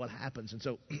biblically what happens. And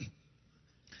so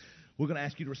we're going to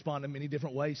ask you to respond in many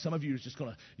different ways. Some of you are just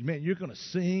going to, man, you're going to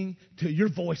sing till your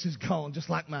voice is gone, just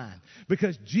like mine.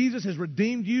 Because Jesus has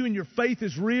redeemed you and your faith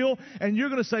is real. And you're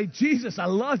going to say, Jesus, I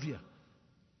love you.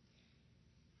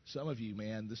 Some of you,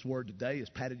 man, this word today has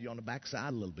patted you on the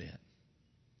backside a little bit.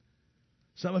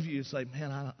 Some of you say,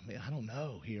 man, I don't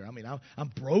know here. I mean,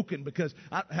 I'm broken because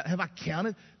have I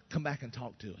counted? Come back and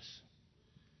talk to us.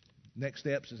 Next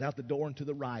steps is out the door and to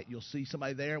the right. You'll see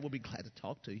somebody there. We'll be glad to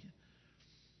talk to you.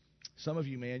 Some of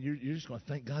you, man, you're just going to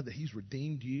thank God that He's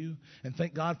redeemed you and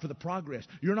thank God for the progress.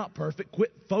 You're not perfect.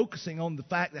 Quit focusing on the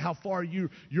fact that how far you're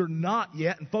not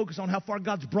yet and focus on how far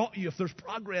God's brought you if there's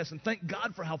progress and thank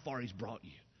God for how far He's brought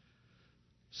you.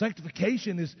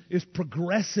 Sanctification is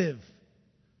progressive.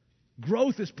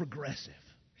 Growth is progressive.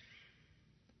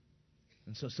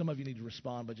 And so some of you need to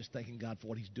respond by just thanking God for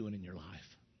what he's doing in your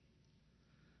life.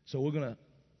 So we're going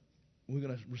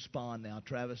to respond now.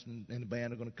 Travis and the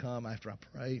band are going to come after I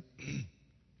pray.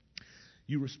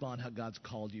 You respond how God's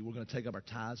called you. We're going to take up our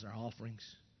tithes and our offerings.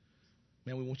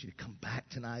 Man, we want you to come back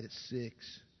tonight at 6.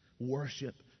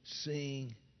 Worship,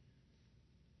 sing,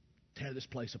 tear this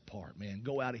place apart, man.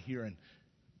 Go out of here and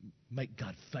make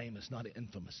God famous, not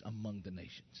infamous, among the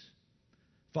nations.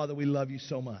 Father, we love you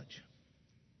so much.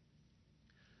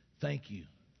 Thank you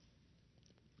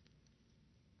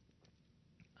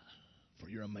for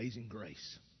your amazing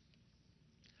grace.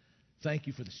 Thank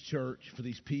you for this church, for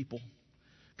these people.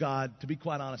 God, to be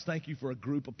quite honest, thank you for a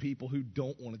group of people who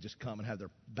don't want to just come and have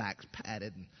their backs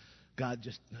patted and, God,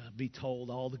 just be told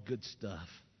all the good stuff.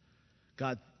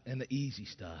 God, and the easy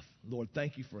stuff. Lord,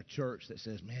 thank you for a church that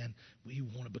says, man, we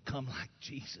want to become like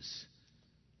Jesus.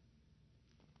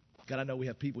 God, I know we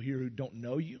have people here who don't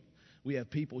know you. We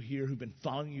have people here who've been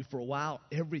following you for a while,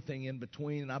 everything in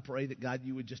between. And I pray that, God,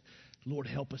 you would just, Lord,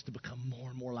 help us to become more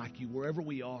and more like you. Wherever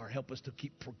we are, help us to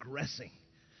keep progressing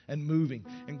and moving.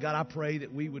 And, God, I pray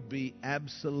that we would be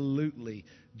absolutely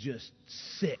just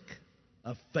sick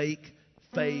of fake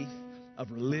faith, of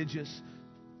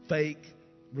fake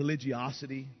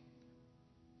religiosity.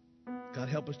 God,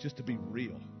 help us just to be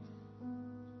real.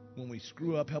 When we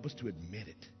screw up, help us to admit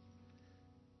it.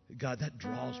 God, that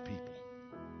draws people.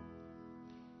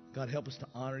 God, help us to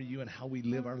honor you and how we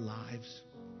live our lives.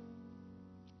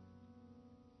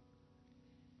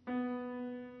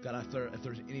 God, if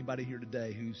there's anybody here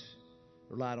today who's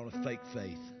relied on a fake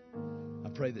faith, I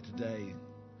pray that today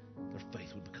their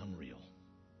faith would become real.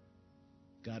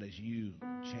 God, as you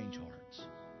change hearts,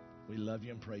 we love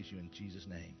you and praise you in Jesus'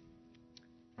 name.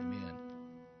 Amen.